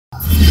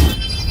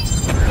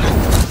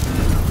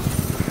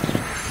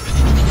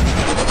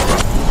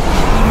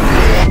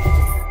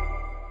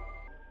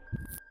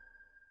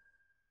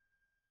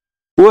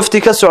wafdi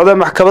ka socda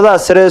maxkamadaha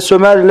sare ee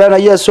Somaliland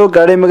ayaa soo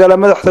gaaray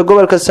magaalada madaxda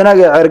gobolka Sanaag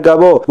ee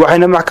Ceergabo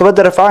waxayna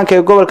maxkamadda rafcaanka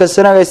ee gobolka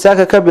Sanaag ay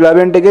saaka ka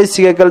bilaabeen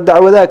dhagaysiga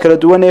dacwadaha kala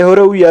duwan ee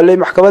hore u yaalay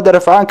maxkamadda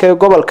rafcaanka ee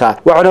gobolka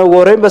waxaana ugu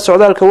horeynba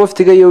socdaalka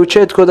wafdiga iyo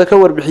ujeedkooda ka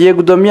warbixiyay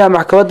gudoomiyaha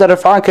maxkamadda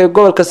rafcaanka ee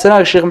gobolka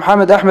Sanaag Sheekh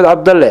Maxamed Axmed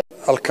Cabdalle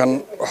halkan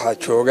waxa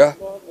jooga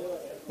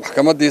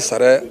maxkamaddii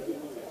sare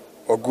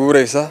oo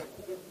guureysa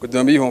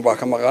gudoomiyuhu baa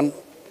ka maqan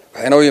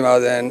waxayna u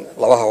yimaadeen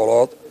laba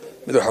hawlood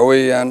mid waxa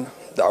weeyaan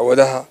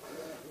dacwadaha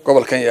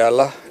gobolkan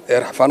yaala ee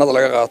rafcaanada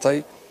laga qaatay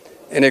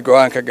inay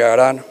go'aan ka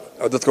gaaraan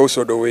oo dadka u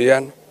soo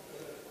dhaweeyaan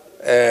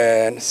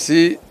si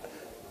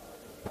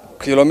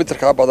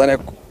kiiloomitirka badan ee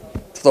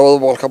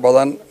 700 ka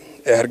badan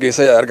ee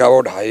Hargeysa iyo Ceergabo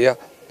u dhaxaya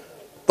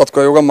dadku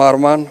ay uga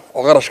maarmaan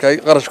oo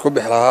qarash ku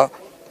bixlaha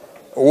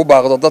ugu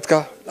baaqdo dadka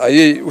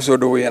ayay u soo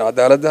dhaweeyeen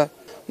cadaaladda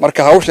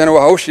marka hawshana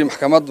waa hawshii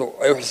maxkamaddu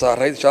ay u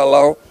xilsaareyd insha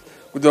Allah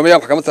gudoomiyaha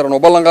maxkamadda sare oo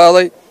ballan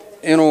qaaday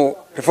inuu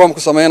reform ku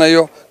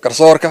sameynayo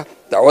garsoorka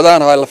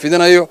dacwadaha la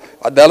fidinayo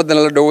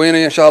cadaaladana la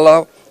dhaweynayo insha Allah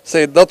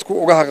say dadku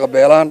uga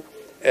haqabeelaan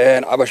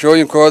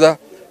cabashooyinkooda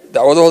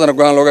dacwadahoodana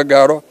go'aan looga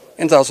gaaro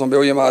intaas oo bay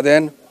u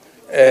yimaadeen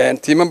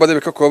tiiman badan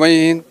bay ka kooban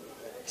yihiin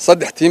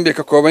 3 tiim bay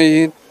ka kooban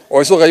yihiin oo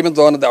isu qaybin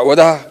doona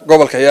dacwadaha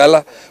gobolka yaala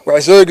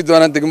waxay soo eegi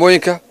doonaan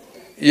degmooyinka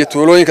iyo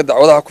tuulooyinka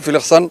dacwadaha ku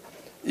filiqsan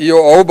iyo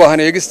oo u baahan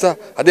eegista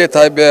haday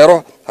tahay beero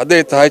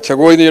haday tahay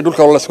jagooyin iyo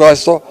dhulka la isku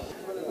haysto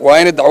waa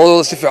in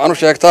dacwadooda si fiican u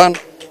sheegtaan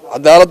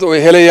cadaalad oo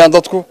ay helayaan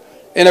dadku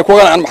inay ku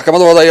qanacaan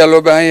maxkamadooda ayaa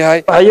loo baahan yahay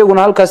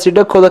ayaguna halkaas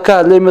dhagkooda ka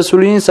hadlay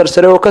mas'uuliyiin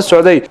sarsare oo ka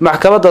socday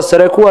maxkamadda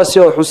sare kuwaasi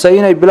oo xusay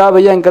inay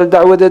bilaabayaan gal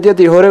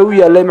dacwadeedyadii hore u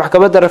yaalay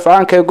maxkamadda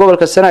rafcaanka ee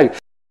gobolka Sanaag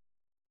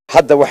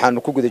hadda waxaan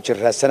ku guda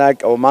jirnaa Sanaag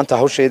oo maanta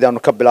hawsheedaanu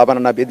ka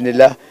bilaabanana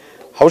biidnillah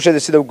hawsheeda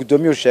sida uu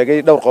gudoomiyuhu sheegay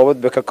dhowr qodob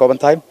bay ka kooban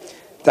tahay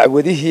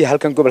dacwadihii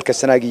halkan gobolka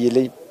Sanaag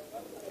yeelay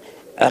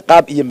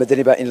عقاب iyo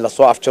madaniba in la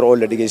soo afjaro oo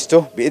la dhageysto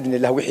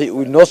biidnillah wixii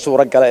uu noo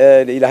suura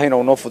galay ilaahayna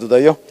uu noo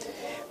fududeeyo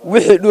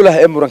wixii dhulaha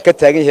ee muran ka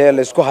taagan yahay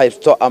la isku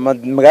haysto ama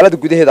magaalada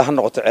gudaheeda ha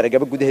noqoto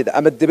Ceergabo gudaheeda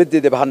ama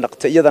dibadeedaba ha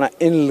noqoto iyadana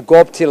in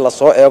goobtii la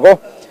soo eego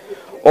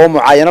oo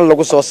mucaayano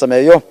lagu soo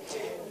sameeyo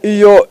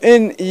iyo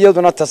in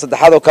iyaduna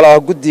tasaddexaad oo kala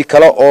guddi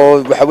kale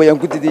oo waxa weeyaan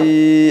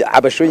guddidii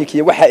cabashooyinka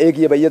iyo waxa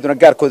eegayba iyaduna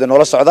gaarkooda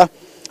noola socda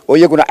oo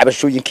iyaguna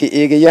cabashooyinka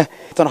eegaya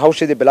tan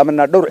hawsheedii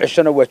bilaabana dhowr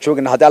cishana waa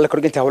joogna hadii alla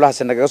korginta hawlahaas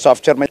naga soo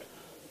afjarmay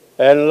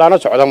lana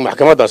socdo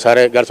maxkamadda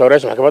sare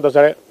garsooreysha maxkamadda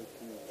sare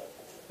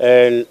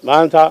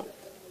maanta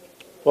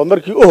oo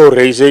markii u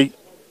horeysay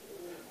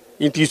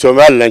intii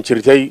Somaliland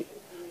jirtay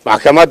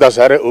maxkamadda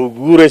sare oo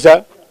guureysa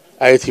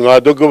ay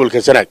timaado gobolka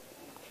Sanaag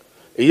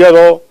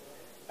iyadoo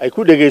ay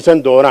ku dhageysan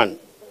doonaan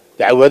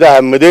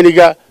dacwadaha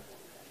madaniga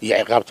iyo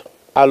ciqaabta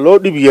loo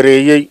dhib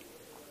yareeyay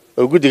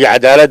oo guddiga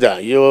cadaaladda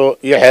iyo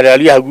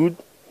xeeralyaha guud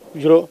ku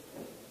jiro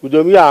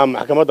gudoomiyaha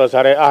maxkamadda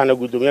sare ahna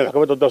gudoomiyaha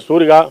maxkamadda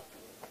dastuuriga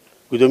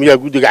gudoomiyaha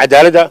guddiga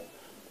cadaaladda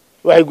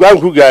waxay go'aan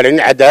ku gaareen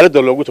in cadaaladda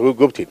loogu tago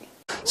goobteeda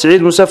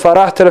سعيد موسى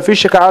فرح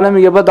تلفزيون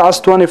Caalamiga Badacas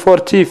 24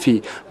 TV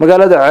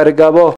magaalada Ceergabo